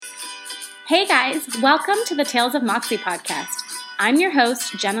Hey guys, welcome to the Tales of Moxie podcast. I'm your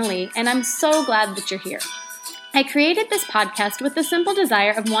host, Jenna Lee, and I'm so glad that you're here. I created this podcast with the simple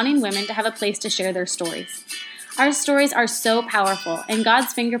desire of wanting women to have a place to share their stories. Our stories are so powerful, and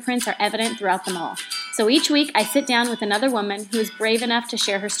God's fingerprints are evident throughout them all. So each week, I sit down with another woman who is brave enough to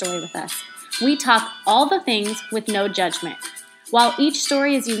share her story with us. We talk all the things with no judgment. While each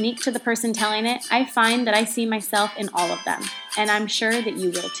story is unique to the person telling it, I find that I see myself in all of them, and I'm sure that you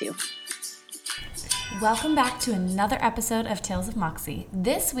will too. Welcome back to another episode of Tales of Moxie.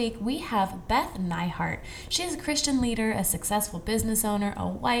 This week we have Beth Neihart. She is a Christian leader, a successful business owner, a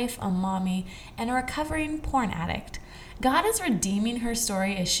wife, a mommy, and a recovering porn addict. God is redeeming her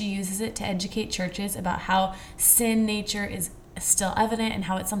story as she uses it to educate churches about how sin nature is still evident and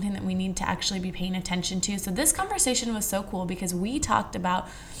how it's something that we need to actually be paying attention to. So this conversation was so cool because we talked about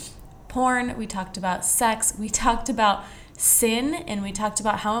porn, we talked about sex, we talked about sin, and we talked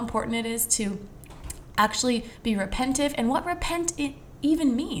about how important it is to actually be repentive and what repent it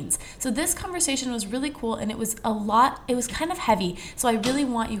even means. So this conversation was really cool, and it was kind of heavy. So I really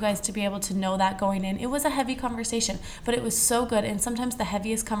want you guys to be able to know that going in. It was a heavy conversation, but it was so good, and sometimes the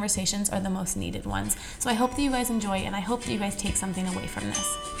heaviest conversations are the most needed ones. So I hope that you guys enjoy, and I hope that you guys take something away from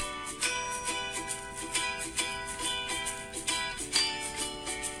this.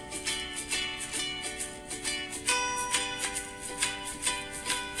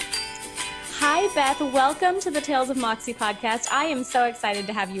 Hi, Beth. Welcome to the Tales of Moxie podcast. I am so excited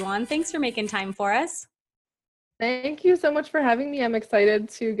to have you on. Thanks for making time for us. Thank you so much for having me. I'm excited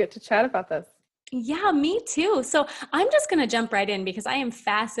to get to chat about this. Yeah, me too. So I'm just going to jump right in because I am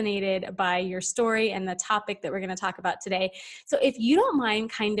fascinated by your story and the topic that we're going to talk about today. So if you don't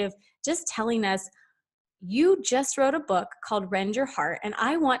mind kind of just telling us, you just wrote a book called Rend Your Heart, and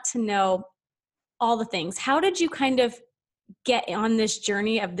I want to know all the things. How did you kind of get on this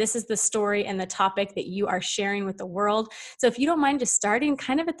journey of this is the story and the topic that you are sharing with the world? So if you don't mind just starting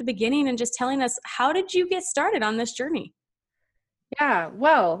kind of at the beginning and just telling us, how did you get started on this journey? Yeah,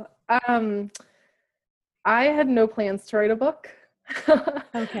 well, I had no plans to write a book.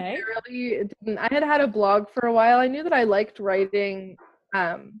 Okay. I really didn't. I had a blog for a while. I knew that I liked writing,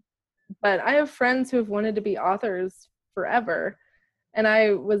 but I have friends who have wanted to be authors forever, and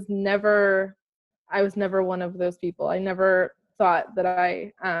I was never one of those people. I never thought that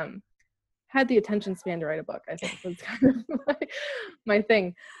I had the attention span to write a book. I think was kind of my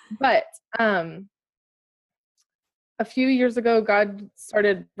thing. But a few years ago, God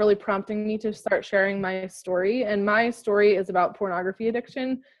started really prompting me to start sharing my story. And my story is about pornography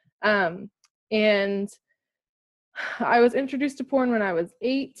addiction. And I was introduced to porn when I was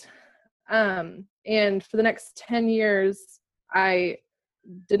 8. And for the next 10 years, I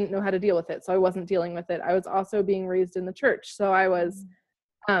didn't know how to deal with it. So I wasn't dealing with it. I was also being raised in the church. So I was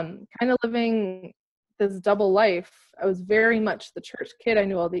kind of living this double life. I was very much the church kid. I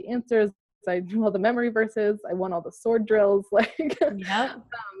knew all the answers. I knew all the memory verses. I won all the sword drills. Yep.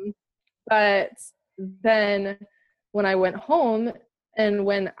 But then when I went home and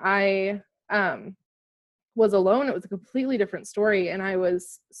when I was alone, it was a completely different story. And I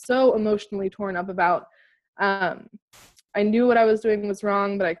was so emotionally torn up about, I knew what I was doing was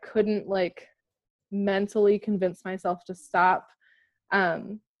wrong, but I couldn't mentally convince myself to stop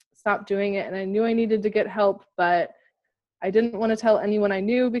doing it. And I knew I needed to get help, but I didn't want to tell anyone I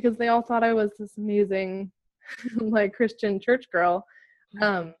knew because they all thought I was this amazing Christian church girl.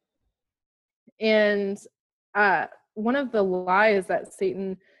 And one of the lies that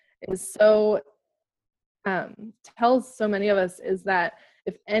Satan is so tells so many of us is that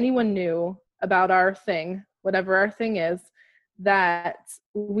if anyone knew about our thing, whatever our thing is, that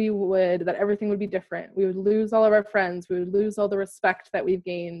everything would be different. We would lose all of our friends. We would lose all the respect that we've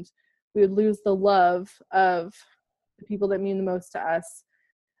gained. We would lose the love of the people that mean the most to us.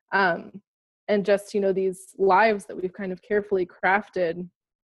 And just, these lives that we've kind of carefully crafted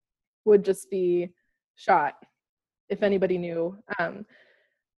would just be shot if anybody knew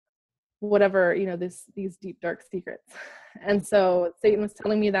whatever, these deep, dark secrets. And so Satan was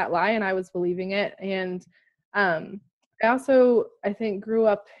telling me that lie, and I was believing it. And I also, I think, grew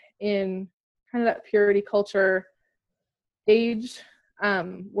up in kind of that purity culture age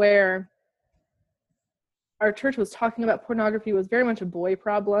where our church was talking about pornography was very much a boy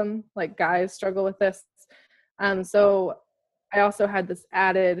problem. Like, guys struggle with this. So I also had this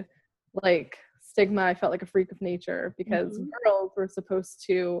added stigma. I felt like a freak of nature because girls were supposed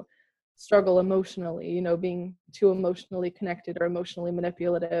to struggle emotionally, being too emotionally connected or emotionally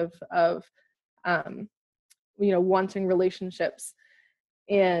manipulative of, wanting relationships.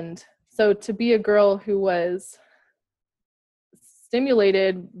 And so to be a girl who was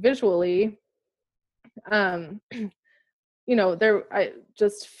stimulated visually I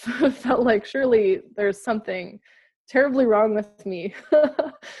just felt like surely there's something terribly wrong with me,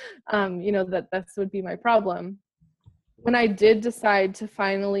 that this would be my problem. When I did decide to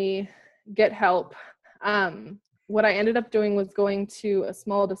finally get help, what I ended up doing was going to a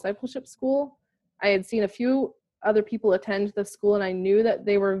small discipleship school. I had seen a few other people attend the school, and I knew that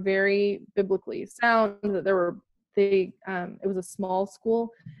they were very biblically sound, that it was a small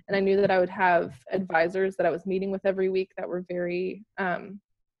school, and I knew that I would have advisors that I was meeting with every week that were very, I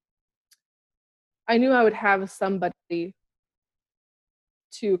knew I would have somebody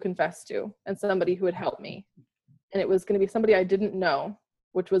to confess to and somebody who would help me. And it was going to be somebody I didn't know,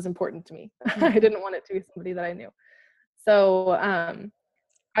 which was important to me. I didn't want it to be somebody that I knew. So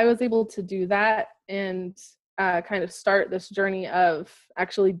I was able to do that and kind of start this journey of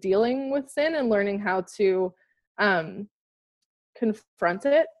actually dealing with sin and learning how to confront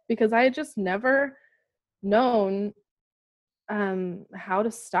it, because I had just never known how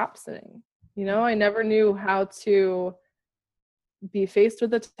to stop sinning. I never knew how to be faced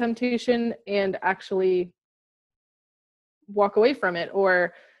with the temptation and actually walk away from it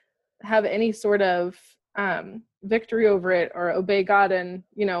or have any sort of victory over it or obey God and,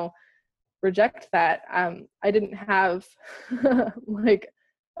 reject that. I didn't have like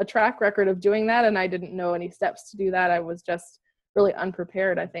a track record of doing that, and I didn't know any steps to do that. I was just really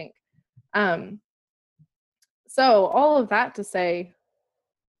unprepared, I think. So all of that to say,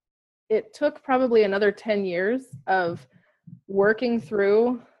 it took probably another 10 years of working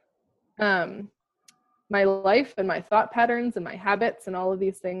through my life and my thought patterns and my habits and all of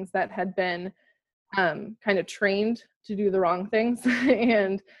these things that had been kind of trained to do the wrong things.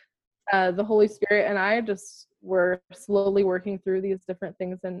 And the Holy Spirit and I just were slowly working through these different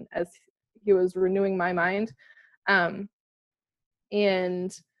things, and as he was renewing my mind. And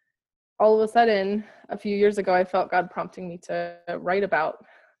all of a sudden, a few years ago, I felt God prompting me to write about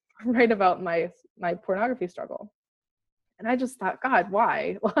my pornography struggle. And I just thought, God,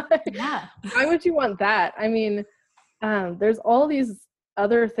 why? Yeah. Why would you want that? I mean, there's all these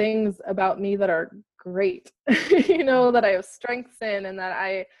other things about me that are great, that I have strengths in and that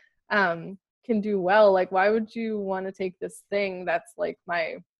I can do well. Like, why would you want to take this thing that's like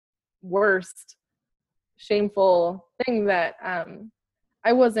my worst, shameful thing that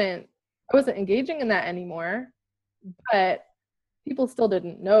I wasn't engaging in that anymore, but people still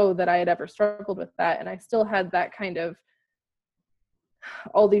didn't know that I had ever struggled with that. And I still had that kind of,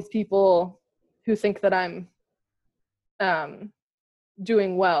 all these people who think that I'm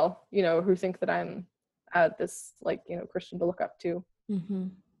doing well, who think that I'm this Christian to look up to. Mm-hmm.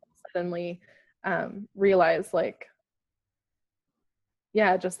 Suddenly realize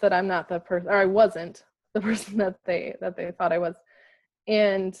just that I'm not the person, or I wasn't the person that they thought I was.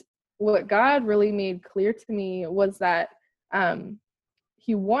 And what God really made clear to me was that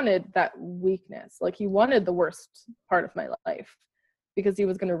he wanted that weakness. Like, he wanted the worst part of my life, because he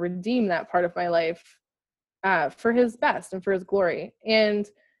was going to redeem that part of my life for his best and for his glory. And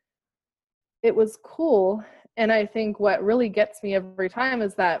it was cool. And I think what really gets me every time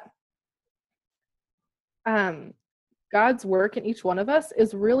is that God's work in each one of us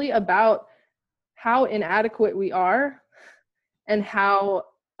is really about how inadequate we are and how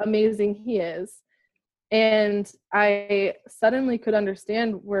amazing he is. And I suddenly could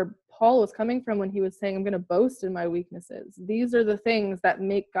understand where Paul was coming from when he was saying, I'm going to boast in my weaknesses. These are the things that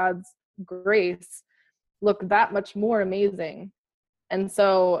make God's grace look that much more amazing. And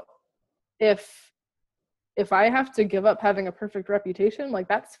so if I have to give up having a perfect reputation,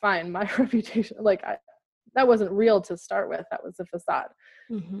 that's fine. My reputation, that wasn't real to start with. That was a facade.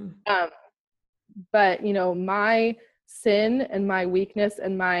 Mm-hmm. But my sin and my weakness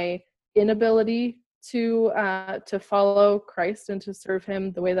and my inability to follow Christ and to serve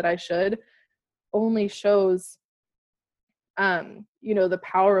him the way that I should only shows the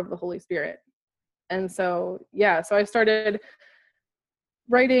power of the Holy Spirit. And so I started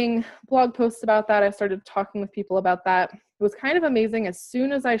writing blog posts about that. I started talking with people about that. It was kind of amazing. As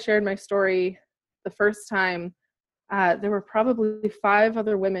soon as I shared my story the first time, there were probably 5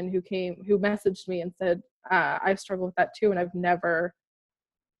 other women who messaged me and said, I struggle with that too, and I've never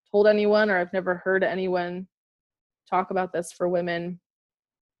told anyone, or I've never heard anyone talk about this for women.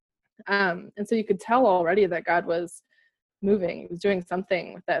 And so you could tell already that God was moving. He was doing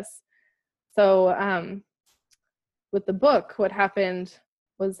something with this. So with the book, what happened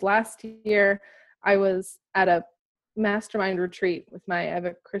was last year I was at a mastermind retreat with I have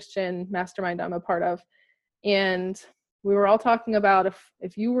a Christian mastermind I'm a part of. And we were all talking about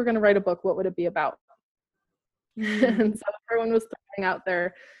if you were going to write a book, what would it be about? Mm-hmm. And so everyone was throwing out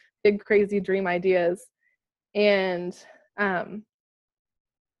their big, crazy dream ideas. And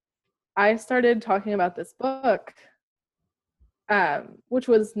I started talking about this book, which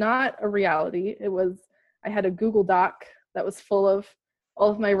was not a reality. I had a Google Doc that was full of all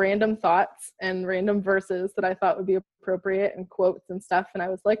of my random thoughts and random verses that I thought would be appropriate and quotes and stuff. And I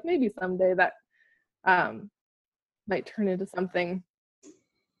was like, maybe someday that might turn into something.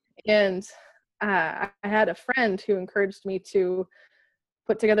 And I had a friend who encouraged me to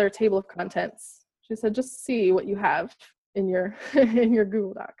put together a table of contents. She said, just see what you have in your in your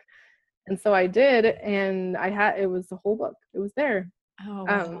Google Doc. And so I did, and it was the whole book. It was there. Oh,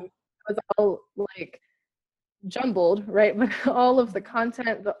 wow. It was all like jumbled, right? But all of the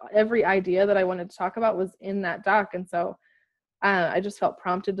content, every idea that I wanted to talk about was in that doc. And so I just felt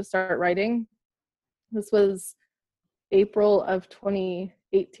prompted to start writing. This was April of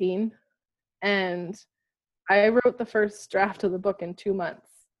 2018. And I wrote the first draft of the book in 2 months.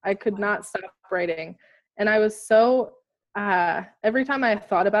 I could not stop writing. And I was so, every time I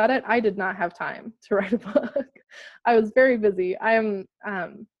thought about it, I did not have time to write a book. I was very busy. I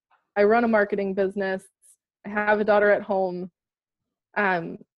run a marketing business. I have a daughter at home.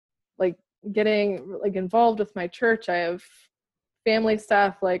 Like getting like involved with my church. I have family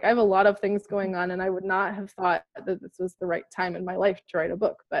stuff. Like I have a lot of things going on, and I would not have thought that this was the right time in my life to write a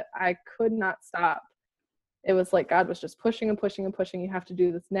book, but I could not stop. It was like God was just pushing and pushing and pushing. You have to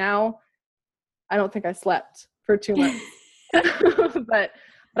do this now. I don't think I slept for 2 months, but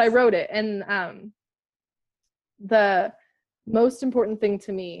I wrote it. And the most important thing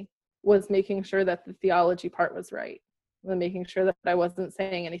to me was making sure that the theology part was right, and making sure that I wasn't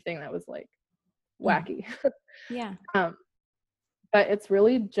saying anything that was like wacky. Yeah. But it's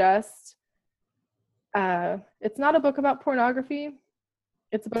really just, it's not a book about pornography.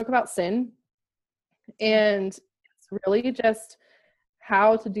 It's a book about sin. And it's really just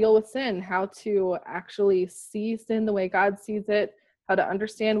how to deal with sin, how to actually see sin the way God sees it, how to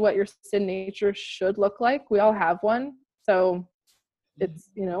understand what your sin nature should look like. We all have one. So it's,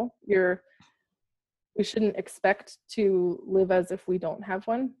 we shouldn't expect to live as if we don't have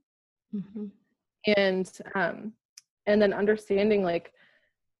one. Mm-hmm. And then understanding like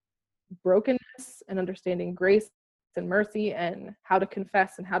brokenness and understanding grace and mercy and how to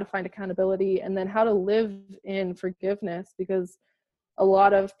confess and how to find accountability, and then how to live in forgiveness, because a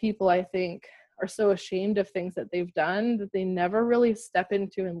lot of people, I think, are so ashamed of things that they've done that they never really step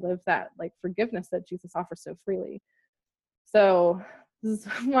into and live that like forgiveness that Jesus offers so freely. So this is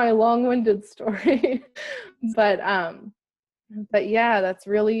my long-winded story, but yeah, that's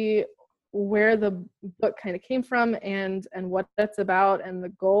really where the book kind of came from and what that's about. And the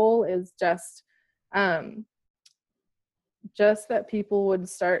goal is just that people would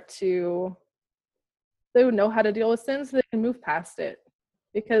they would know how to deal with sin so they can move past it.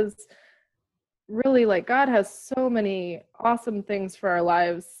 Because really, like, God has so many awesome things for our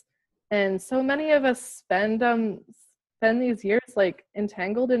lives, and so many of us spend these years like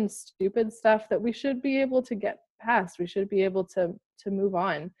entangled in stupid stuff that we should be able to get past. We should be able to move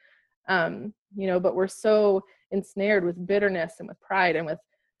on. But we're so ensnared with bitterness and with pride and with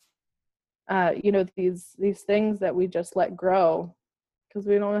these things that we just let grow because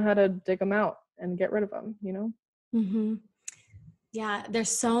we don't know how to dig them out and get rid of them, Mm-hmm. Yeah, there's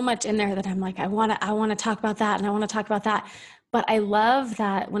so much in there that I'm like, I want to talk about that, and I want to talk about that. But I love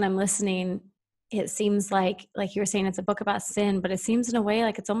that when I'm listening, it seems like you were saying, it's a book about sin, but it seems in a way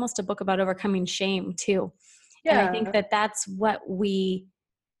like it's almost a book about overcoming shame too. Yeah. And I think that that's what we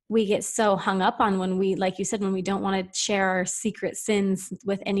get so hung up on when we, like you said, when we don't want to share our secret sins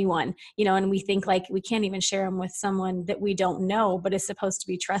with anyone, and we think like we can't even share them with someone that we don't know, but is supposed to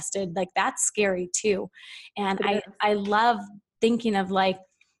be trusted. Like that's scary too. And I love thinking of like,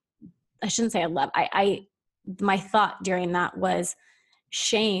 I shouldn't say I love, my thought during that was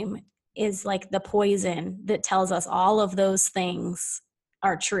shame is like the poison that tells us all of those things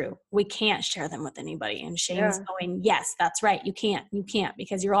are true. We can't share them with anybody. And shame's going, yes, that's right. You can't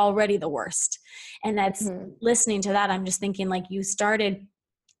because you're already the worst. And that's listening to that. I'm just thinking like you said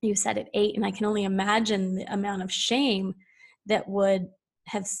at 8, and I can only imagine the amount of shame that would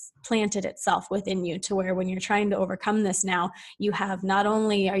have planted itself within you to where when you're trying to overcome this now, you have, not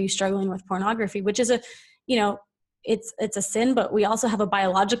only are you struggling with pornography, which is it's a sin, but we also have a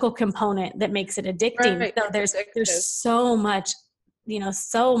biological component that makes it addicting. Right. So there's so much,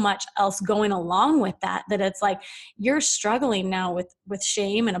 so much else going along with that it's like you're struggling now with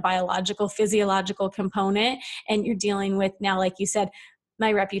shame and a biological, physiological component. And you're dealing with now, like you said,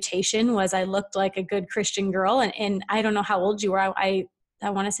 my reputation was I looked like a good Christian girl. And I don't know how old you were. I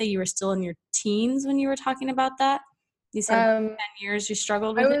want to say you were still in your teens when you were talking about that. You said 10 Um, years you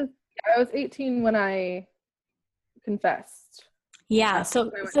struggled I with it? was I was 18 when I confessed. Yeah. When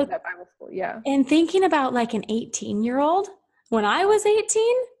I went to that Bible school. Yeah. And thinking about like an 18-year-old, when I was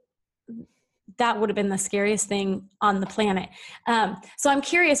 18, that would have been the scariest thing on the planet. So I'm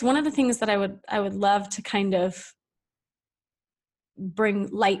curious, one of the things that I would love to kind of bring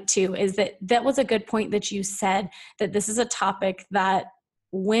light to is that was a good point that you said, that this is a topic that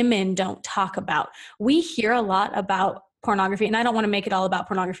women don't talk about. We hear a lot about pornography, and I don't want to make it all about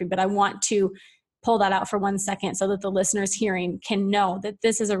pornography, but I want to pull that out for 1 second so that the listeners hearing can know that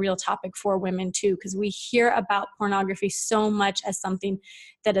this is a real topic for women too, because we hear about pornography so much as something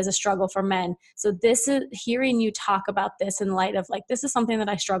that is a struggle for men. So this is hearing you talk about this in light of like, this is something that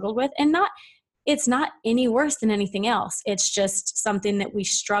I struggled with, and it's not any worse than anything else. It's just something that we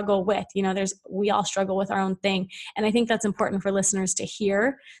struggle with. You know, we all struggle with our own thing. And I think that's important for listeners to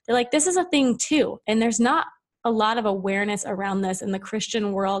hear. They're like, this is a thing too. And there's not a lot of awareness around this in the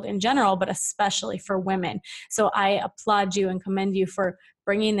Christian world in general, but especially for women. So I applaud you and commend you for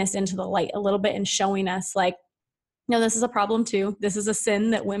bringing this into the light a little bit and showing us like, no, this is a problem too. This is a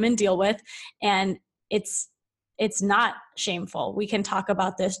sin that women deal with. And it's not shameful. We can talk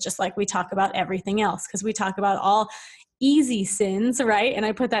about this just like we talk about everything else, because we talk about all easy sins, right? And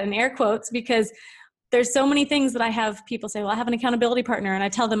I put that in air quotes because there's so many things that I have people say, well, I have an accountability partner, and I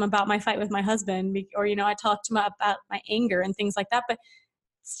tell them about my fight with my husband, or, you know, I talk to them about my anger and things like that, but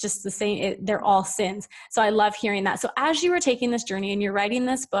it's just the same. They're all sins. So I love hearing that. So as you were taking this journey and you're writing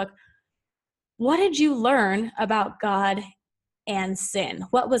this book, what did you learn about God and sin?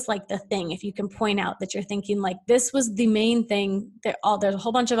 What was like the thing, if you can point out that you're thinking like, this was the main thing, there's a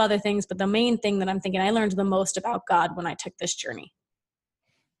whole bunch of other things, but the main thing that I'm thinking I learned the most about God when I took this journey?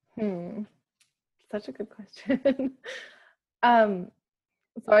 Such a good question. So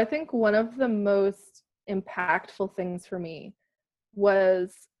I think one of the most impactful things for me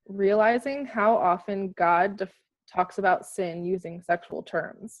was realizing how often God talks about sin using sexual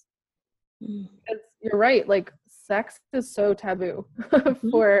terms. You're right, like sex is so taboo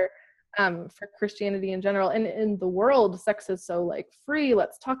for Christianity in general, and in the world sex is so like free.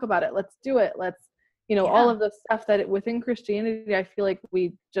 Let's talk about it, let's do it, let's, you know, all of the stuff that within Christianity I feel like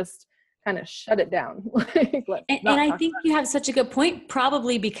we just kind of shut it down. Like, and I think you have such a good point,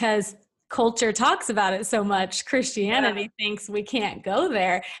 probably because culture talks about it so much. Christianity thinks we can't go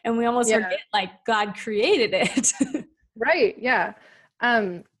there, and we almost forget like God created it. Right. Yeah.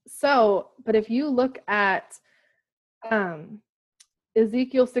 So, but if you look at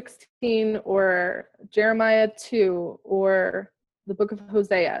Ezekiel 16 or Jeremiah 2 or the book of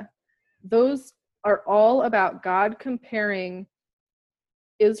Hosea, those are all about God comparing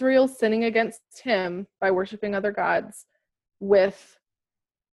Israel sinning against him by worshiping other gods with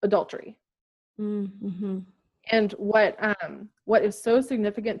adultery. Mm-hmm. And what is so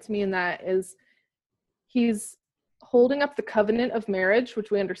significant to me in that is he's holding up the covenant of marriage, which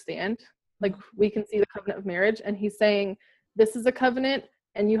we understand. Like, we can see the covenant of marriage, and he's saying, this is a covenant,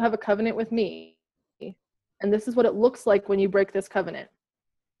 and you have a covenant with me. And this is what it looks like when you break this covenant.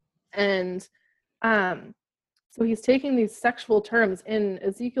 And so he's taking these sexual terms. In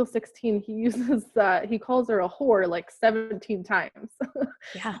Ezekiel 16, he uses he calls her a whore like 17 times.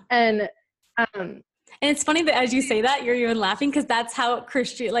 Yeah. And it's funny that as you say that, you're even laughing, because that's how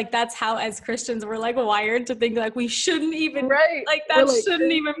that's how as Christians we're like wired to think like we shouldn't even, like that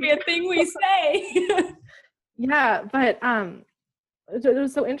shouldn't even be a thing we say. Yeah, but it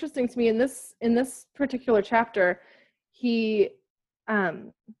was so interesting to me in this particular chapter. He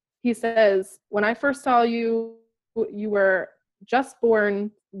says, when I first saw you, you were just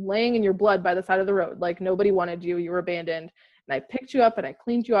born, laying in your blood by the side of the road, like nobody wanted you, you were abandoned. And I picked you up and I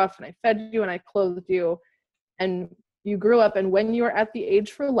cleaned you off and I fed you and I clothed you, and you grew up. And when you were at the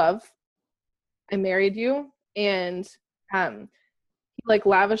age for love, I married you. And he like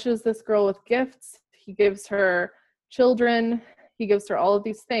lavishes this girl with gifts. He gives her children. He gives her all of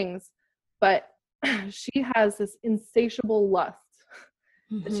these things, but she has this insatiable lust.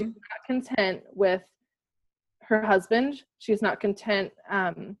 Mm-hmm. That she's not content with her husband. She's not content.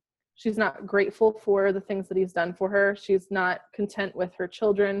 She's not grateful for the things that he's done for her. She's not content with her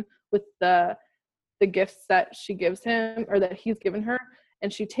children, with the gifts that she gives him or that he's given her.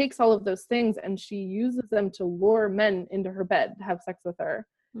 And she takes all of those things and she uses them to lure men into her bed to have sex with her.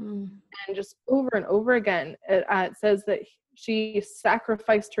 And just over and over again, it says that she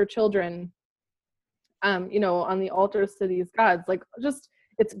sacrificed her children, on the altars to these gods. Like, just,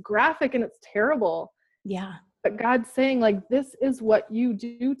 it's graphic and it's terrible. Yeah. But God's saying, like, this is what you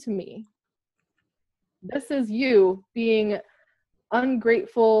do to me. This is you being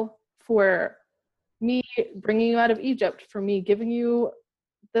ungrateful for me bringing you out of Egypt, for me giving you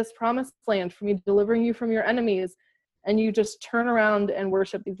this promised land, for me delivering you from your enemies, and you just turn around and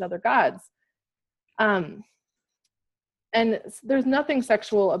worship these other gods. And there's nothing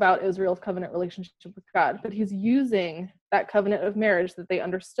sexual about Israel's covenant relationship with God, but he's using that covenant of marriage that they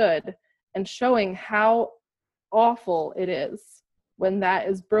understood and showing how awful it is when that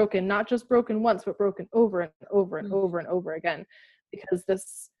is broken, not just broken once, but broken over and over and over and over again, because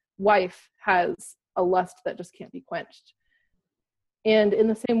this wife has a lust that just can't be quenched. And in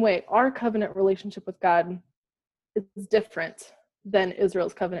the same way, our covenant relationship with God is different than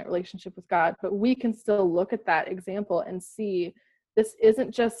Israel's covenant relationship with God, but we can still look at that example and see this isn't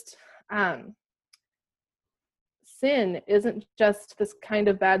just sin isn't just this kind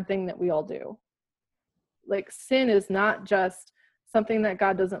of bad thing that we all do. Like, sin is not just something that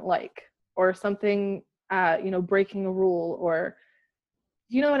God doesn't like, or something breaking a rule, or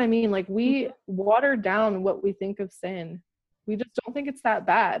you know what I mean? Like, we water down what we think of sin. We just don't think it's that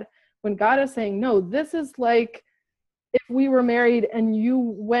bad, when God is saying, no, this is like if we were married and you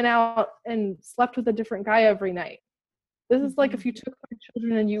went out and slept with a different guy every night. This is like if you took my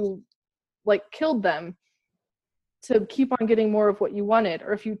children and you like killed them to keep on getting more of what you wanted,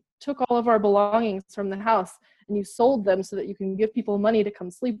 or if you took all of our belongings from the house and you sold them so that you can give people money to come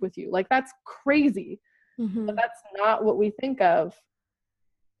sleep with you. Like, that's crazy. But that's not what we think of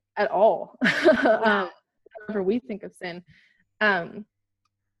at all. Whenever we think of sin. And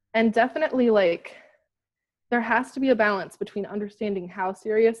definitely, like, there has to be a balance between understanding how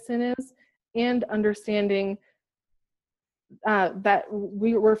serious sin is and understanding that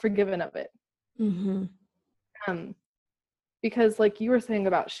we were forgiven of it. Because like you were saying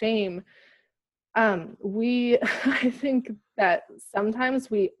about shame, I think that sometimes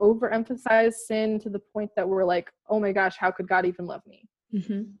we overemphasize sin to the point that we're like, oh my gosh, how could God even love me?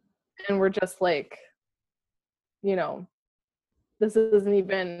 And we're just like, this isn't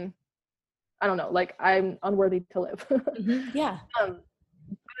even, I don't know, like, I'm unworthy to live. Yeah.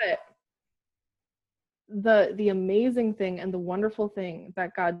 But the amazing thing and the wonderful thing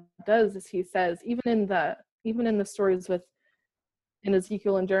that God does is he says, even in the stories in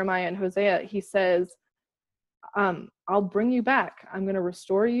Ezekiel and Jeremiah and Hosea, he says, I'll bring you back. I'm going to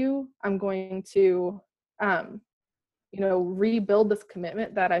restore you. I'm going to, rebuild this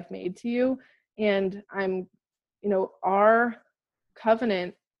commitment that I've made to you. And I'm, our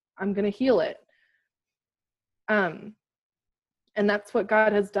covenant, I'm going to heal it. And that's what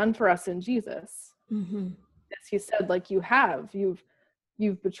God has done for us in Jesus. As he said, like, you've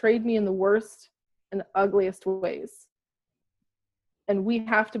betrayed me in the worst and ugliest ways. And we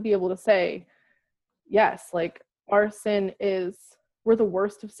have to be able to say, yes, like, our sin is, we're the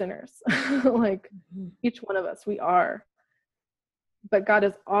worst of sinners. Like, each one of us, we are. But God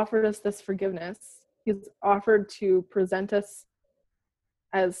has offered us this forgiveness. He's offered to present us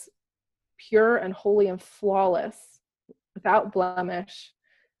as pure and holy and flawless, without blemish,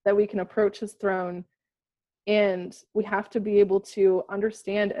 that we can approach his throne. And we have to be able to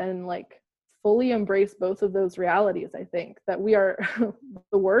understand and like fully embrace both of those realities. I think that we are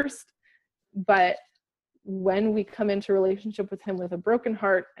the worst, but when we come into relationship with him with a broken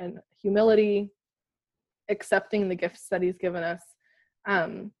heart and humility, accepting the gifts that he's given us,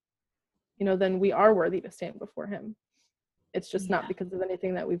 then we are worthy to stand before him. It's just not because of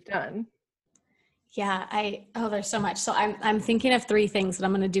anything that we've done. Yeah, there's so much. So I'm thinking of three things, and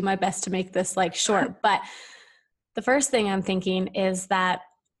I'm going to do my best to make this like short. But the first thing I'm thinking is that,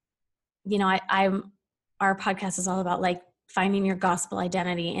 our podcast is all about like finding your gospel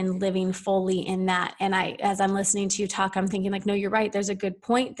identity and living fully in that. And as I'm listening to you talk, I'm thinking like, no, you're right. There's a good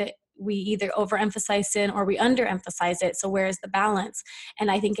point that we either overemphasize sin or we underemphasize it. So where's the balance?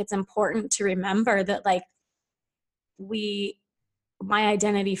 And I think it's important to remember that like my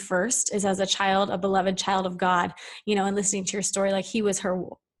identity first is as a beloved child of God, and listening to your story, like she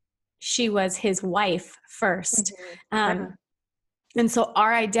was his wife first. And so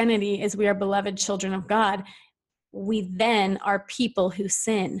our identity is we are beloved children of God. We then are people who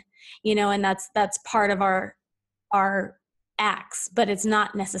sin, and that's part of our acts, but it's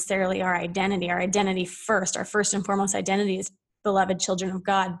not necessarily our identity. Our identity first, our first and foremost identity is beloved children of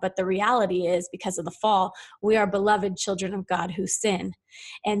God. But the reality is, because of the fall, we are beloved children of God who sin.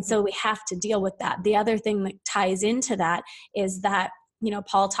 And so we have to deal with that. The other thing that ties into that is that,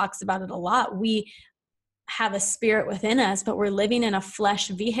 Paul talks about it a lot. We have a spirit within us, but we're living in a flesh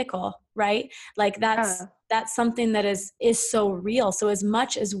vehicle, right? Like that's something that is so real. So as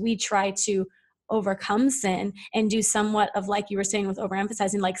much as we try to overcome sin and do somewhat of, like you were saying with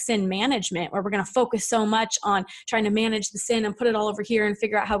overemphasizing, like sin management, where we're going to focus so much on trying to manage the sin and put it all over here and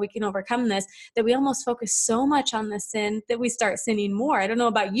figure out how we can overcome this, that we almost focus so much on the sin that we start sinning more. I don't know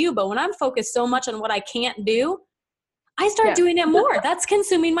about you, but when I'm focused so much on what I can't do, I start doing it more. That's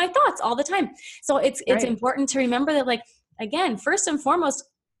consuming my thoughts all the time. So it's important to remember that, like, again, first and foremost,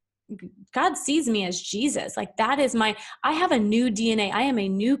 God sees me as Jesus. Like, that is I have a new DNA. I am a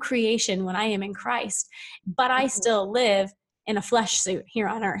new creation when I am in Christ, but I still live in a flesh suit here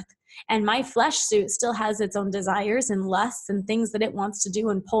on earth. And my flesh suit still has its own desires and lusts and things that it wants to do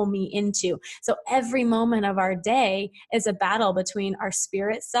and pull me into. So every moment of our day is a battle between our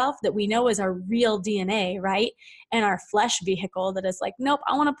spirit self that we know is our real DNA, right? And our flesh vehicle that is like, nope,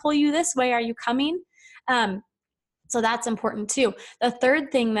 I want to pull you this way. Are you coming? So that's important too. The third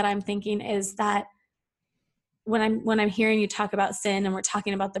thing that I'm thinking is that when I'm hearing you talk about sin and we're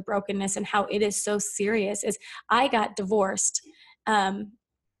talking about the brokenness and how it is so serious, is I got divorced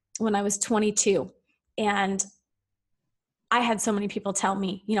when I was 22, and I had so many people tell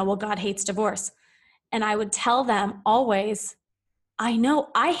me, well, God hates divorce. And I would tell them always, I know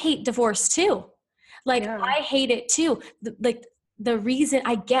I hate divorce too. Like, I hate it too. The reason,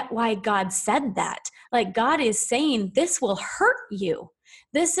 I get why God said that. Like, God is saying, this will hurt you.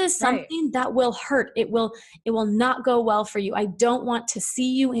 This is something that will hurt. It will not go well for you. I don't want to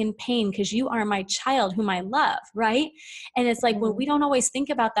see you in pain because you are my child whom I love, right? And it's like, when we don't always think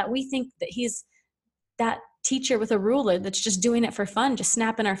about that, we think that he's that teacher with a ruler that's just doing it for fun, just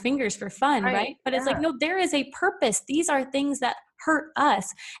snapping our fingers for fun, right? But it's like, no, there is a purpose. These are things that hurt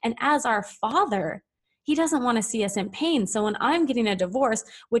us. And as our Father, he doesn't want to see us in pain. So when I'm getting a divorce,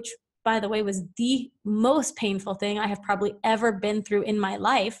 which, by the way, was the most painful thing I have probably ever been through in my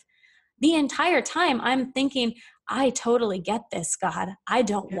life, the entire time I'm thinking, I totally get this, God. I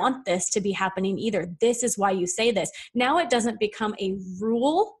don't want this to be happening either. This is why you say this. Now it doesn't become a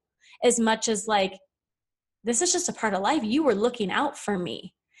rule as much as like, this is just a part of life. You were looking out for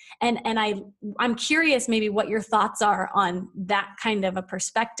me. And I'm curious maybe what your thoughts are on that kind of a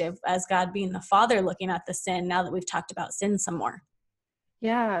perspective as God being the Father looking at the sin, now that we've talked about sin some more.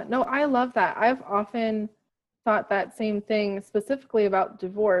 Yeah, no, I love that. I've often thought that same thing, specifically about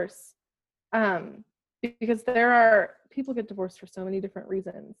divorce, because people get divorced for so many different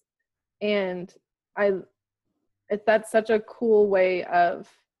reasons. And that's such a cool way of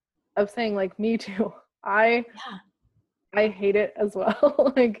saying, like, me too. I hate it as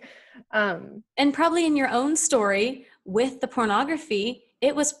well. Like, and probably in your own story with the pornography,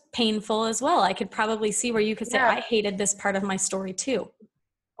 it was painful as well. I could probably see where you could say, I hated this part of my story too.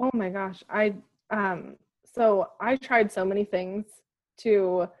 Oh my gosh. So I tried so many things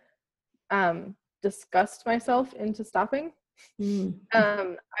to disgust myself into stopping.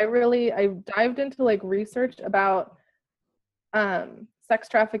 I dived into like research about sex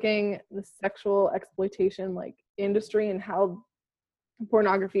trafficking, the sexual exploitation like industry, and how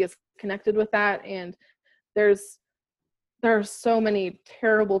pornography is connected with that. And there are so many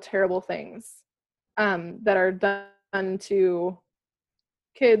terrible things that are done to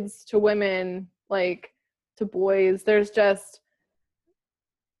kids, to women, like to boys. There's just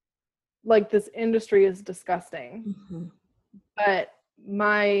like, this industry is disgusting. But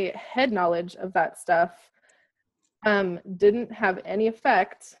my head knowledge of that stuff didn't have any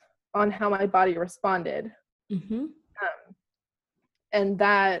effect on how my body responded. And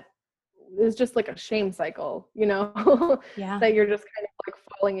that is just like a shame cycle, that you're just kind of like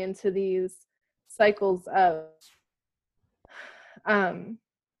falling into these cycles of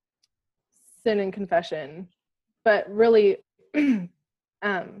sin and confession. But really,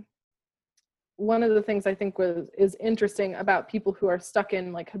 one of the things I think is interesting about people who are stuck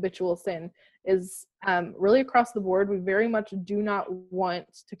in like habitual sin is really across the board, we very much do not want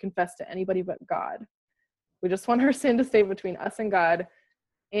to confess to anybody but God. We just want our sin to stay between us and God.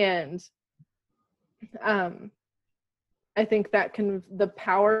 And I think that the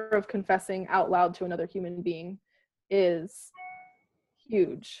power of confessing out loud to another human being is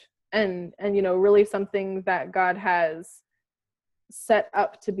huge, and really something that God has set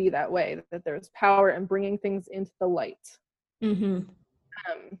up to be that way, that there's power in bringing things into the light.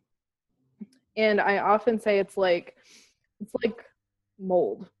 And I often say it's like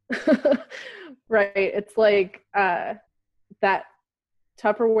mold. Right? It's like that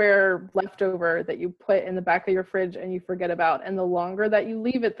Tupperware leftover that you put in the back of your fridge and you forget about, and the longer that you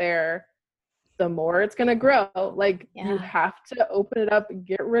leave it there, the more it's going to grow. Like, you have to open it up,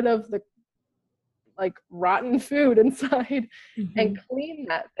 get rid of the like rotten food inside and clean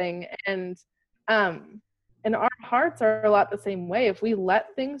that thing. And And our hearts are a lot the same way. If we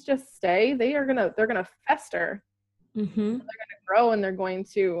let things just stay, they're gonna fester, Mm-hmm. grow, and they're going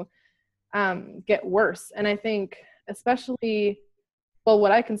to get worse. And I think especially, well,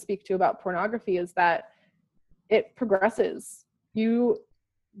 what I can speak to about pornography is that it progresses. You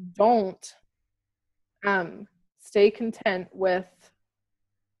don't stay content with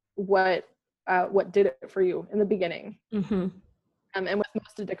what did it for you in the beginning. Mm-hmm. And with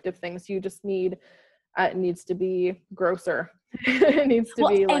most addictive things, you just need it needs to be grosser. It needs to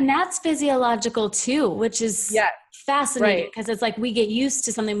be like, and that's physiological too, which is fascinating, because it's like we get used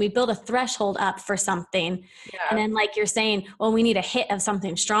to something, we build a threshold up for something, and then like you're saying, well, we need a hit of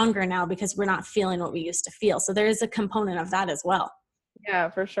something stronger now because we're not feeling what we used to feel. So there is a component of that as well. Yeah,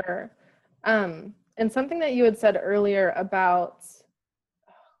 for sure. And something that you had said earlier about,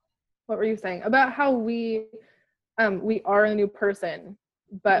 what were you saying about how we are a new person,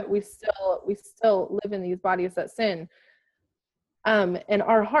 but we still live in these bodies that sin, and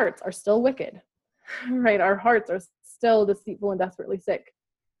our hearts are still wicked, right? Our hearts are still deceitful and desperately sick.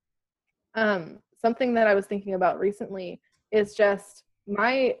 Something that I was thinking about recently is just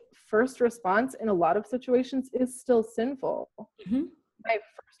my first response in a lot of situations is still sinful. Mm-hmm. My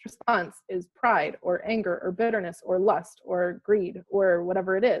first response is pride or anger or bitterness or lust or greed or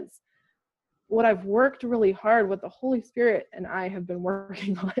whatever it is. What I've worked really hard, what the Holy Spirit and I have been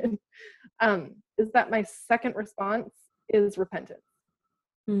working on, is that my second response is repentance.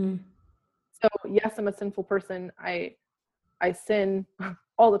 Mm-hmm. So yes, I'm a sinful person. I sin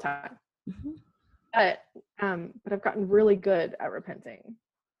all the time, Mm-hmm. but I've gotten really good at repenting.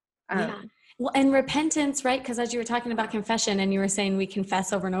 Yeah. Well, and repentance, right? Because as you were talking about confession and you were saying we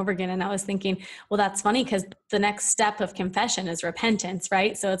confess over and over again, and I was thinking, well, that's funny because the next step of confession is repentance,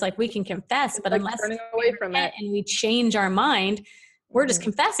 right? So it's like we can confess, but like unless turning away from it and we change our mind, we're just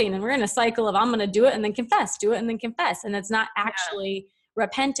confessing, and we're in a cycle of I'm going to do it and then confess, do it and then confess, and it's not actually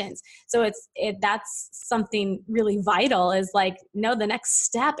repentance. So that's something really vital, is like, no, the next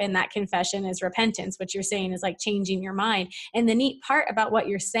step in that confession is repentance. What you're saying is like changing your mind. And the neat part about what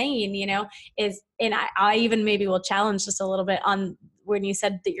you're saying, is, and I even maybe will challenge just a little bit on when you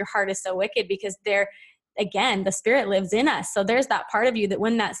said that your heart is so wicked, because again, the Spirit lives in us. So there's that part of you that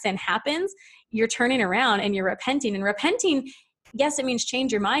when that sin happens, you're turning around and you're repenting. And repenting, yes, it means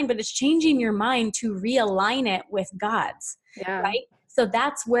change your mind, but it's changing your mind to realign it with God's, right? So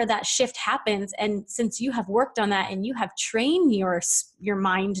that's where that shift happens. And since you have worked on that and you have trained your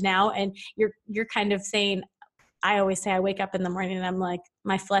mind now, and you're kind of saying, I always say I wake up in the morning and I'm like,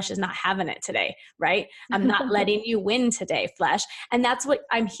 my flesh is not having it today, right? I'm not letting you win today, flesh. And that's what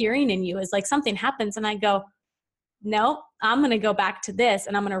I'm hearing in you, is like something happens and I go, no, I'm going to go back to this,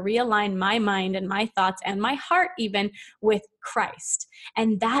 and I'm going to realign my mind and my thoughts and my heart even with Christ.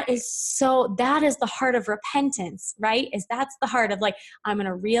 And that is the heart of repentance, right? That's the heart of like, I'm going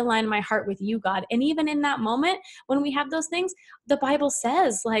to realign my heart with you, God. And even in that moment, when we have those things, the Bible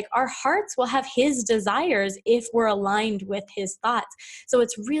says like our hearts will have His desires if we're aligned with His thoughts. So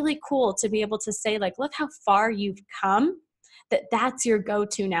it's really cool to be able to say like, look how far you've come, that's your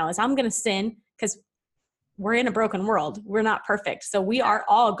go-to now, is I'm going to sin, because we're in a broken world. We're not perfect. So we are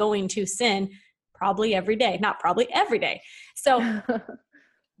all going to sin probably every day, not probably every day. So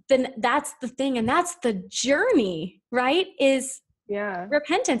then that's the thing. And that's the journey, right? Is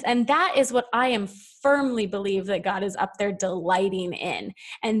repentance. And that is what I am firmly believe that God is up there delighting in.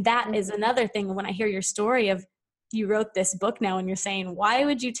 And that is another thing. When I hear your story of, you wrote this book now and you're saying, why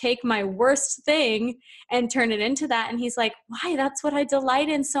would you take my worst thing and turn it into that? And He's like, why? That's what I delight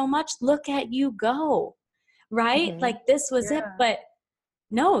in so much. Look at you go. Right? Like this was it. But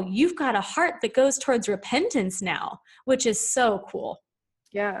no, you've got a heart that goes towards repentance now, which is so cool.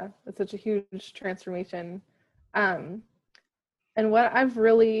 Yeah, it's such a huge transformation. And what I've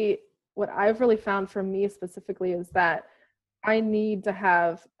really found for me specifically is that I need to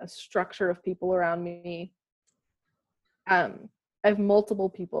have a structure of people around me. I have multiple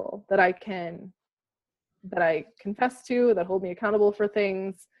people that I confess to, that hold me accountable for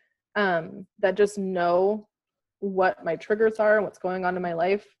things, that just know what my triggers are and what's going on in my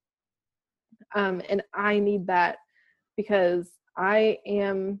life. And I need that because I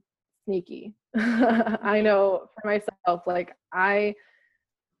am sneaky. I know for myself, like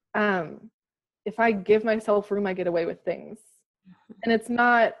if I give myself room, I get away with things. And it's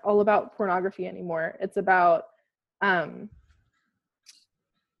not all about pornography anymore. It's about, even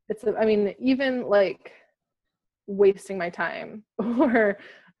like wasting my time or,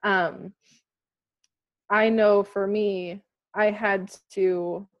 I know for me, I had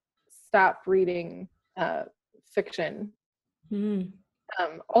to stop reading fiction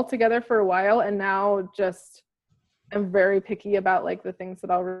altogether for a while, and now just I'm very picky about like the things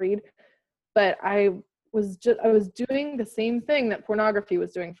that I'll read. But I was doing the same thing that pornography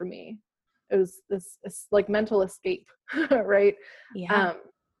was doing for me. It was this like mental escape, right? Yeah.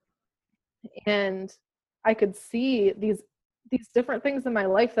 And I could see these different things in my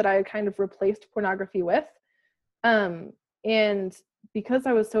life that I had kind of replaced pornography with. And because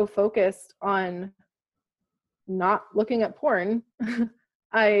I was so focused on not looking at porn,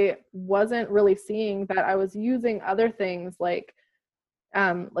 I wasn't really seeing that I was using other things like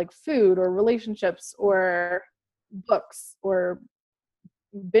food or relationships or books or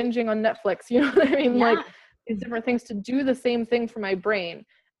binging on Netflix, you know what I mean? Yeah. Like these different things to do the same thing for my brain.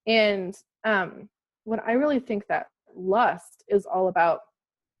 And what I really think that lust is all about,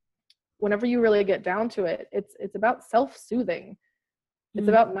 whenever you really get down to it, it's about self-soothing. It's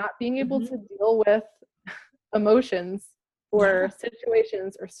about not being able to deal with emotions or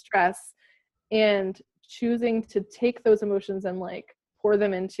situations or stress, and choosing to take those emotions and like pour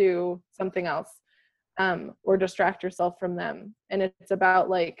them into something else, or distract yourself from them. And it's about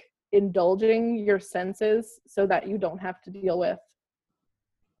like indulging your senses so that you don't have to deal with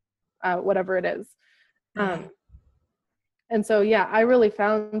whatever it is. And so, yeah, I really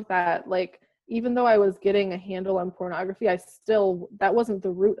found that like, even though I was getting a handle on pornography, that wasn't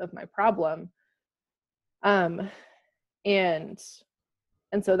the root of my problem. And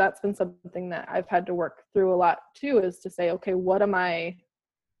so that's been something that I've had to work through a lot too, is to say, okay, what am I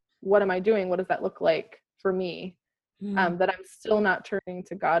doing? What does that look like for me? That I'm still not turning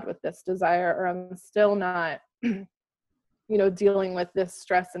to God with this desire, or I'm still not, dealing with this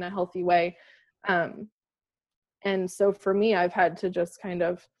stress in a healthy way. And so for me, I've had to just kind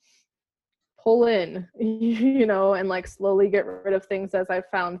of pull in, and like slowly get rid of things as I've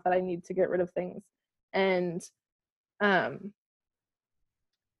found that I need to get rid of things. And I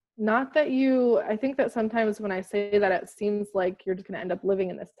think that sometimes when I say that, it seems like you're just going to end up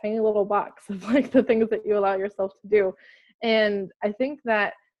living in this tiny little box of like the things that you allow yourself to do. And I think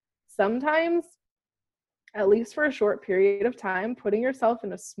that sometimes, at least for a short period of time, putting yourself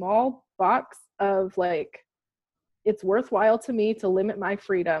in a small box of like, it's worthwhile to me to limit my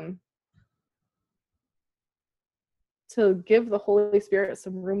freedom, to give the Holy Spirit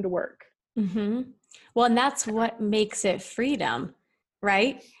some room to work. Well, and that's what makes it freedom,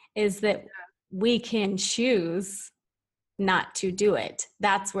 right? Is that we can choose not to do it.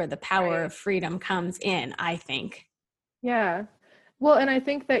 That's where the power of freedom comes in, I think. Yeah. Well, and I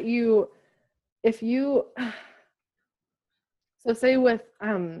think that so say with,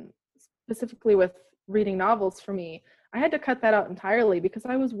 specifically with reading novels for me, I had to cut that out entirely because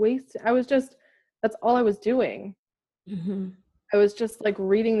that's all I was doing. I was just like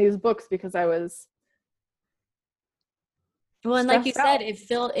reading these books because I was and like you said,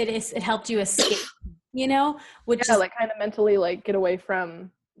 it helped you escape, which is like kind of mentally like get away from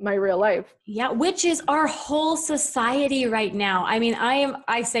my real life. Yeah, which is our whole society right now. I mean,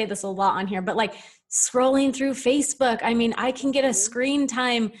 I say this a lot on here, but like scrolling through Facebook, I mean, I can get a screen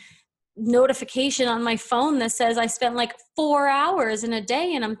time notification on my phone that says I spent like 4 hours in a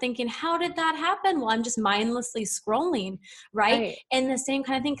day, and I'm thinking, how did that happen? Well, I'm just mindlessly scrolling, right? And the same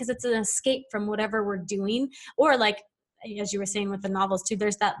kind of thing, because it's an escape from whatever we're doing. Or like, as you were saying with the novels too,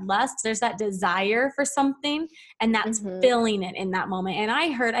 there's that lust, there's that desire for something, and that's filling it in that moment. And I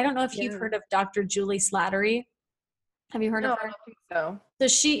don't know if you've heard of Dr. Julie Slattery. Have you heard of her? I don't think so. So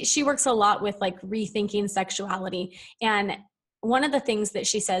she works a lot with like rethinking sexuality. And one of the things that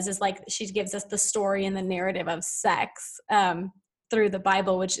she says is like, she gives us the story and the narrative of sex through the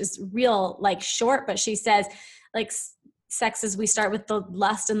Bible, which is real like short, but she says like sex is, we start with the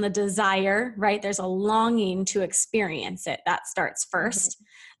lust and the desire, right? There's a longing to experience it. That starts first,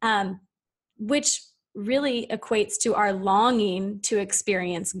 which really equates to our longing to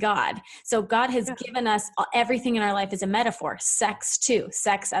experience God. So God has given us everything in our life is a metaphor, sex too,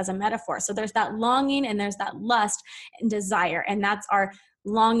 sex as a metaphor. So there's that longing and there's that lust and desire, and that's our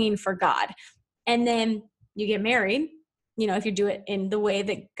longing for God. And then you get married, if you do it in the way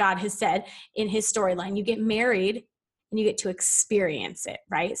that God has said in his storyline, you get married and you get to experience it,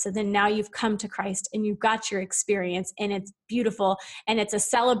 right? So then now you've come to Christ and you've got your experience, and it's beautiful, and it's a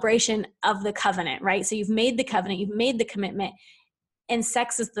celebration of the covenant, right? So you've made the covenant, you've made the commitment, and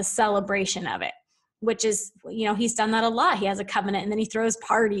sex is the celebration of it, which is, he's done that a lot. He has a covenant and then he throws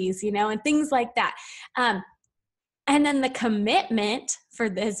parties, and things like that. And then the commitment for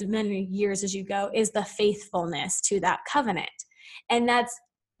as many years as you go is the faithfulness to that covenant. And that's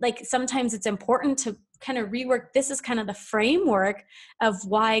like, sometimes it's important to kind of rework. This is kind of the framework of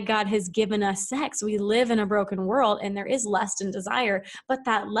why God has given us sex. We live in a broken world and there is lust and desire, but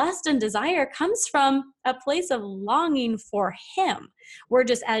that lust and desire comes from a place of longing for him. We're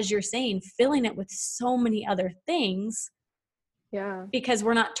just, as you're saying, filling it with so many other things. Yeah. Because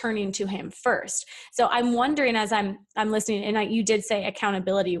we're not turning to him first. So I'm wondering, as I'm listening, and you did say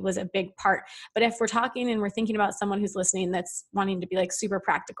accountability was a big part, but if we're talking and we're thinking about someone who's listening that's wanting to be like super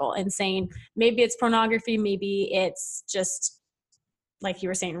practical and saying, maybe it's pornography, maybe it's just like you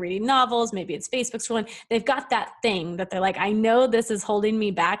were saying, reading novels, maybe it's Facebook scrolling. They've got that thing that they're like, I know this is holding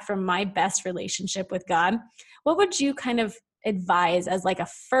me back from my best relationship with God. What would you kind of advise as like a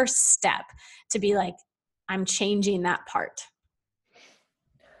first step to be like, I'm changing that part?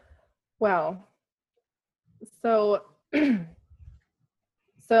 Well, so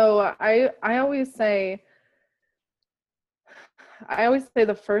I always say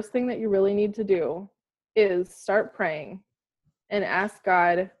the first thing that you really need to do is start praying and ask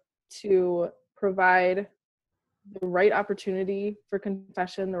God to provide the right opportunity for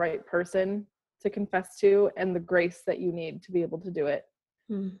confession, the right person to confess to, and the grace that you need to be able to do it.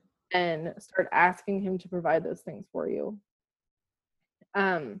 And start asking him to provide those things for you.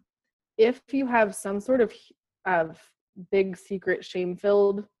 If you have some sort of big secret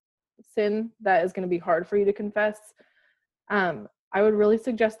shame-filled sin that is going to be hard for you to confess, I would really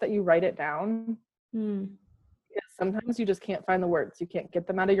suggest that you write it down. Because sometimes you just can't find the words. You can't get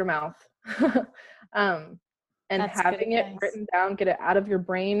them out of your mouth. And that's having it written down, get it out of your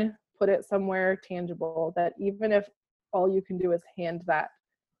brain, put it somewhere tangible, that even if all you can do is hand that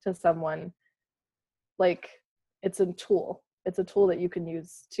to someone, like, it's a tool. It's a tool that you can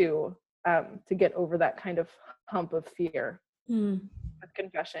use to get over that kind of hump of fear with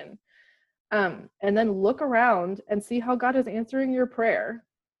confession. And then look around and see how God is answering your prayer.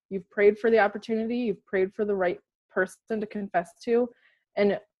 You've prayed for the opportunity. You've prayed for the right person to confess to.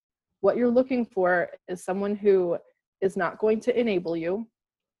 And what you're looking for is someone who is not going to enable you,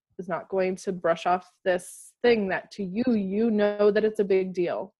 is not going to brush off this thing that to you, you know that it's a big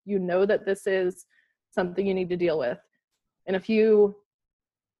deal. You know that this is something you need to deal with. And if you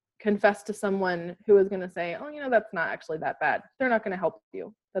confess to someone who is going to say, oh, that's not actually that bad, they're not going to help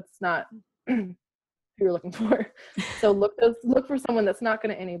you. That's not who you're looking for. So look for someone that's not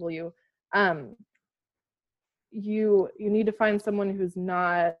going to enable you. You need to find someone who's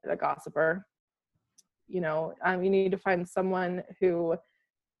not a gossiper. You need to find someone who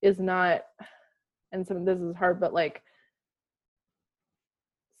is not, and this is hard, but like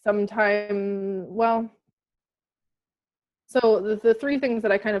sometime, so the three things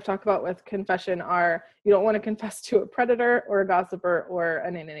that I kind of talk about with confession are, you don't want to confess to a predator or a gossiper or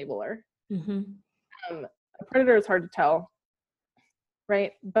an enabler. A predator is hard to tell,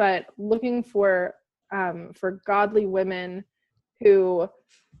 right? But looking for godly women who,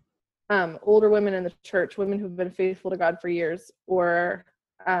 older women in the church, women who've been faithful to God for years, or,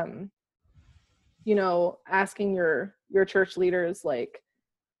 asking your church leaders, like,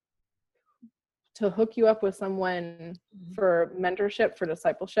 to hook you up with someone for mentorship, for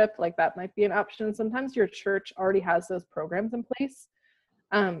discipleship, like that might be an option. Sometimes your church already has those programs in place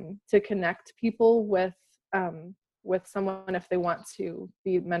to connect people with someone if they want to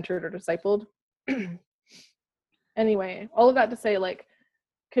be mentored or discipled. Anyway, all of that to say, like,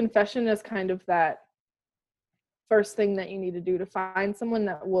 confession is kind of that first thing that you need to do to find someone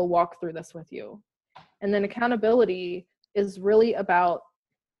that will walk through this with you. And then accountability is really about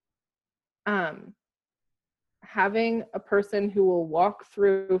having a person who will walk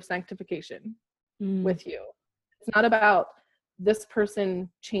through sanctification with you. It's not about this person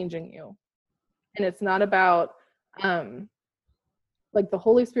changing you. And it's not about, like, the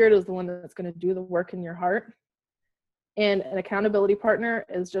Holy Spirit is the one that's going to do the work in your heart. And an accountability partner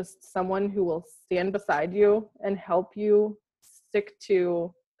is just someone who will stand beside you and help you stick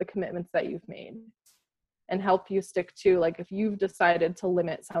to the commitments that you've made, and help you stick to, like, if you've decided to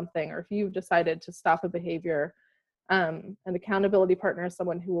limit something, or if you've decided to stop a behavior, an accountability partner is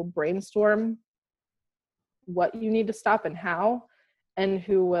someone who will brainstorm what you need to stop and how, and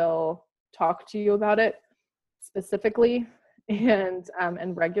who will talk to you about it specifically and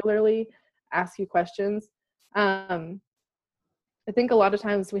regularly ask you questions. I think a lot of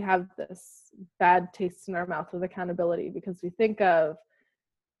times we have this bad taste in our mouth with accountability because we think of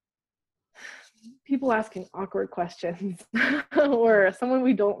people asking awkward questions or someone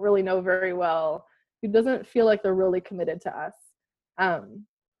we don't really know very well who doesn't feel like they're really committed to us.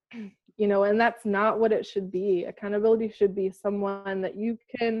 And that's not what it should be. Accountability should be someone that you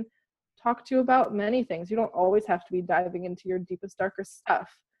can talk to about many things. You don't always have to be diving into your deepest, darkest stuff,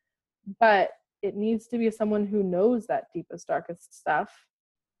 but it needs to be someone who knows that deepest, darkest stuff,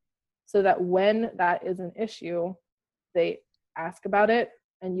 so that when that is an issue, they ask about it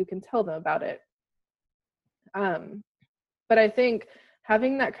and you can tell them about it. But I think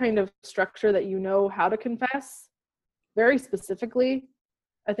having that kind of structure that you know how to confess very specifically,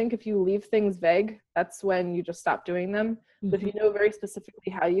 I think if you leave things vague, that's when you just stop doing them. Mm-hmm. But if you know very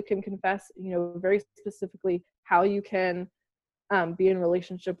specifically how you can confess, you know very specifically how you can be in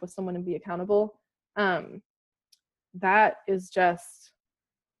relationship with someone and be accountable, that is just,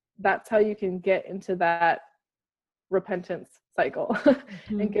 that's how you can get into that repentance cycle.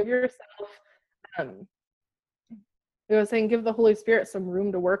 Mm-hmm. And give yourself, I was saying, give the Holy Spirit some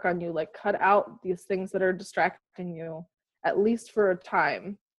room to work on you, like cut out these things that are distracting you, at least for a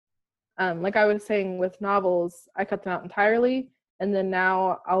time. Like I was saying with novels, I cut them out entirely, and then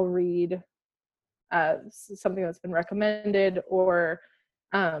now I'll read something that's been recommended, or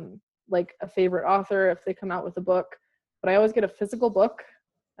like a favorite author if they come out with a book. But I always get a physical book.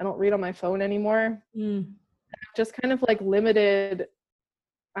 I don't read on my phone anymore. Just kind of like limited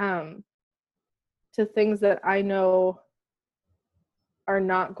to things that I know are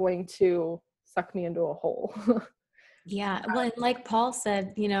not going to suck me into a hole. Yeah. Well, and like Paul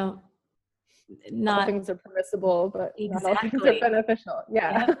said, you know, not all things are permissible, but exactly. Not all things are beneficial.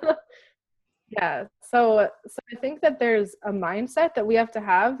 Yeah. Yep. Yeah. So I think that there's a mindset that we have to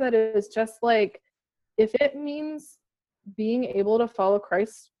have that is just like, if it means being able to follow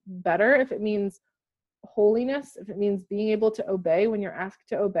Christ better, if it means holiness, if it means being able to obey when you're asked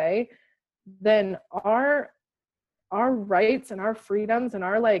to obey, then our rights and our freedoms and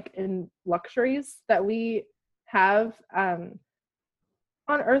our like in luxuries that we have on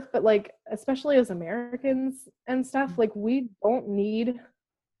earth, but like especially as Americans and stuff, like we don't need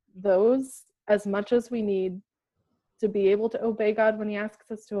those as much as we need to be able to obey God when he asks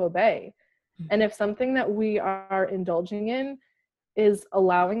us to obey. And if something that we are indulging in is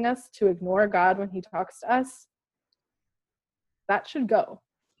allowing us to ignore God when he talks to us, that should go.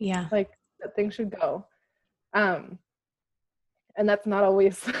 Yeah. Like that thing should go. And that's not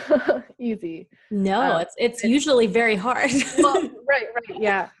always easy. No, it's usually very hard. Well, right.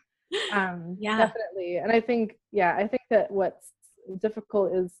 Yeah. Definitely. And I think that what's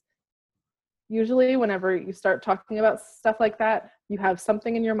difficult is usually whenever you start talking about stuff like that, you have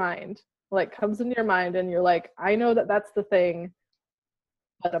something in your mind, like comes into your mind and you're like, I know that that's the thing,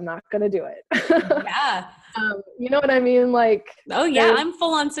 but I'm not going to do it. Yeah. You know what I mean? Like, oh yeah, I'm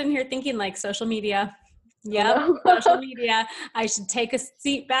full on sitting here thinking like social media. Yeah, social media. I should take a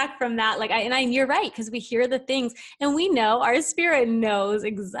seat back from that. Like, you're right, because we hear the things, and we know our spirit knows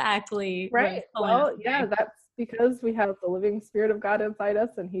exactly. Right. Well, yeah, that's because we have the living Spirit of God inside us,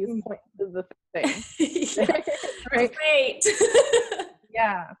 and He's pointing to the thing. Right. Great.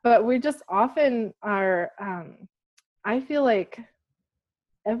 Yeah, but we just often are. I feel like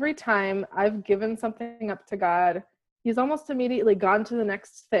every time I've given something up to God, He's almost immediately gone to the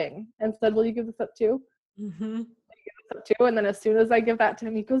next thing and said, "Will you give this up too?" Mm-hmm. Too, and then as soon as I give that to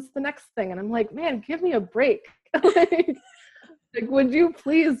him, he goes to the next thing, and I'm like, man, give me a break. like, would you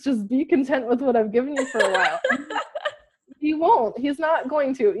please just be content with what I've given you for a while? He won't. He's not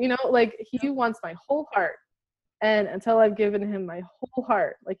going to. You know, like he wants my whole heart, and until I've given him my whole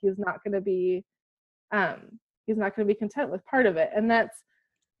heart, like he's not going to be content with part of it, and that's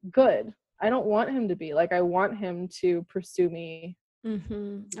good. I don't want him to be like. I want him to pursue me.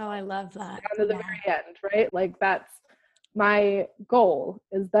 Mm-hmm. Oh, I love that. Down to the very end, right? Like that's my goal,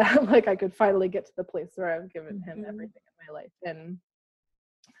 is that like I could finally get to the place where I've given him everything in my life. And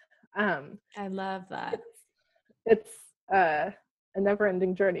I love that. It's a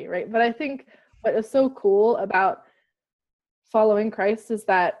never-ending journey, right? But I think what is so cool about following Christ is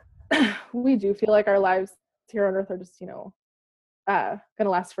that we do feel like our lives here on earth are just, gonna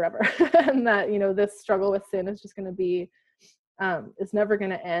last forever. And that, this struggle with sin is just gonna be is never going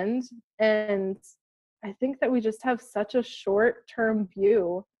to end. And I think that we just have such a short-term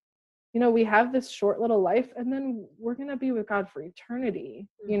view. We have this short little life, and then we're going to be with God for eternity,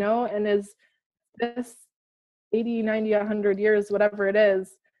 and is this 80, 90, 100 years, whatever it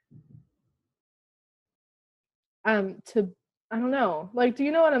is, I don't know, like, do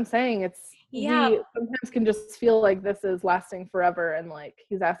you know what I'm saying? We sometimes can just feel like this is lasting forever, and like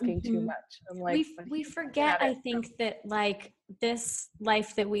he's asking too much. And like we forget, I think, that like this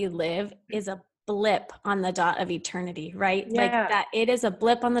life that we live is a blip on the dot of eternity, right? Yeah. Like that it is a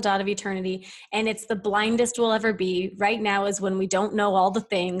blip on the dot of eternity, and it's the blindest we'll ever be. Right now is when we don't know all the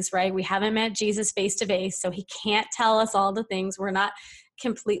things, right? We haven't met Jesus face to face, so he can't tell us all the things. We're not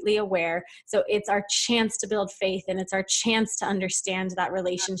completely aware. So it's our chance to build faith, and it's our chance to understand that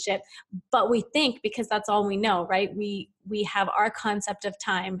relationship. But we think, because that's all we know, right? We have our concept of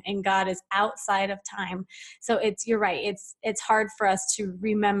time, and God is outside of time. So you're right. It's hard for us to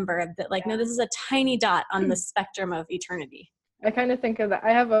remember that, like, no, this is a tiny dot on the spectrum of eternity. I kind of think of that.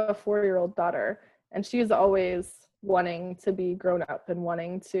 I have a 4-year-old daughter, and she's always wanting to be grown up and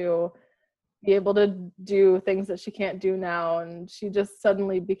wanting to be able to do things that she can't do now. And she just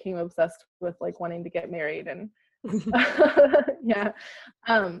suddenly became obsessed with like wanting to get married. And yeah.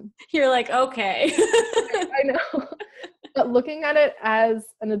 You're like, okay. I know. But looking at it as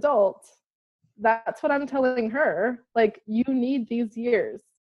an adult, that's what I'm telling her. Like, you need these years.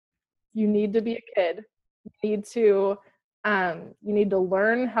 You need to be a kid. You need to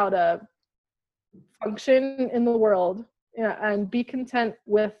learn how to function in the world, and be content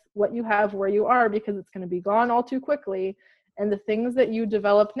with what you have where you are, because it's going to be gone all too quickly. And the things that you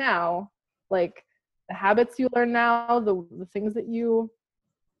develop now, like the habits you learn now, the things that you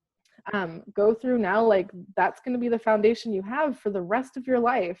go through now, like that's going to be the foundation you have for the rest of your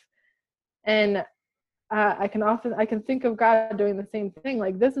life. And I can think of God doing the same thing.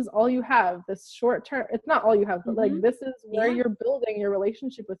 Like, this is all you have, this short term. It's not all you have, but like, this is where you're building your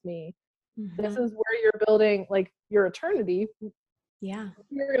relationship with me. This is where you're building like your eternity. Yeah.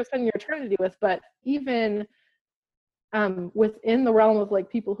 You're going to spend your eternity with. But even within the realm of like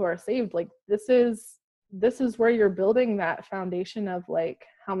people who are saved, like this is where you're building that foundation of like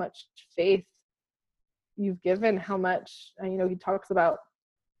how much faith you've given, how much, he talks about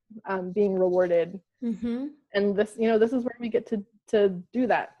being rewarded. And this is where we get to do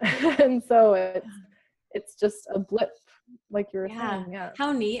that. And so it's just a blip, like you were saying. Yeah.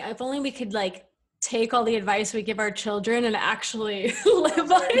 How neat. If only we could like take all the advice we give our children and actually live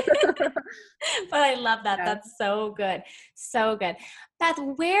by it. But I love that. Yeah. That's so good. So good. Beth,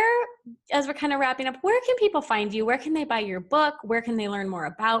 as we're kind of wrapping up, where can people find you? Where can they buy your book? Where can they learn more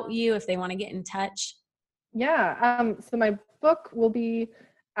about you if they want to get in touch? Yeah. So my book will be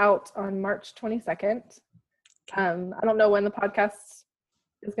out on March 22nd. I don't know when the podcast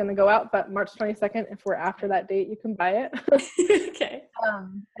is going to go out, but March 22nd, if we're after that date, you can buy it. Okay.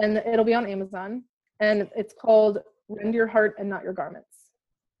 And it'll be on Amazon, and it's called Rend Your Heart and Not Your Garments.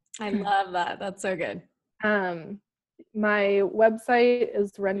 I love that. That's so good. My website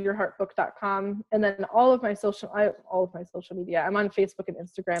is rendyourheartbook.com. And then all of my social media, I'm on Facebook and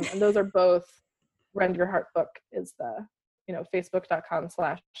Instagram, and those are both Rend Your Heart Book is the,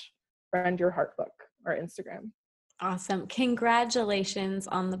 facebook.com/Rend Your Heart Book, or Instagram. Awesome. Congratulations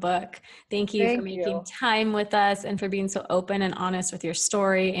on the book. Thank you for making time with us and for being so open and honest with your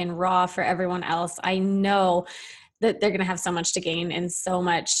story and raw for everyone else. I know that they're going to have so much to gain and so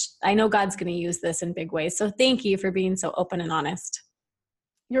much. I know God's going to use this in big ways. So thank you for being so open and honest.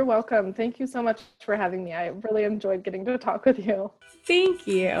 You're welcome. Thank you so much for having me. I really enjoyed getting to talk with you. Thank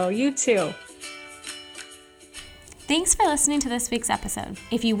you. You too. Thanks for listening to this week's episode.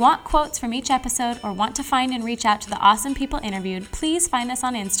 If you want quotes from each episode or want to find and reach out to the awesome people interviewed, please find us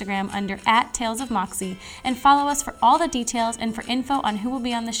on Instagram under @TalesOfMoxie and follow us for all the details and for info on who will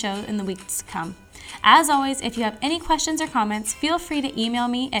be on the show in the weeks to come. As always, if you have any questions or comments, feel free to email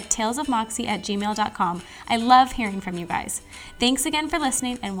me at talesofmoxie@gmail.com. I love hearing from you guys. Thanks again for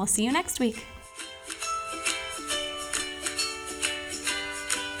listening, and we'll see you next week.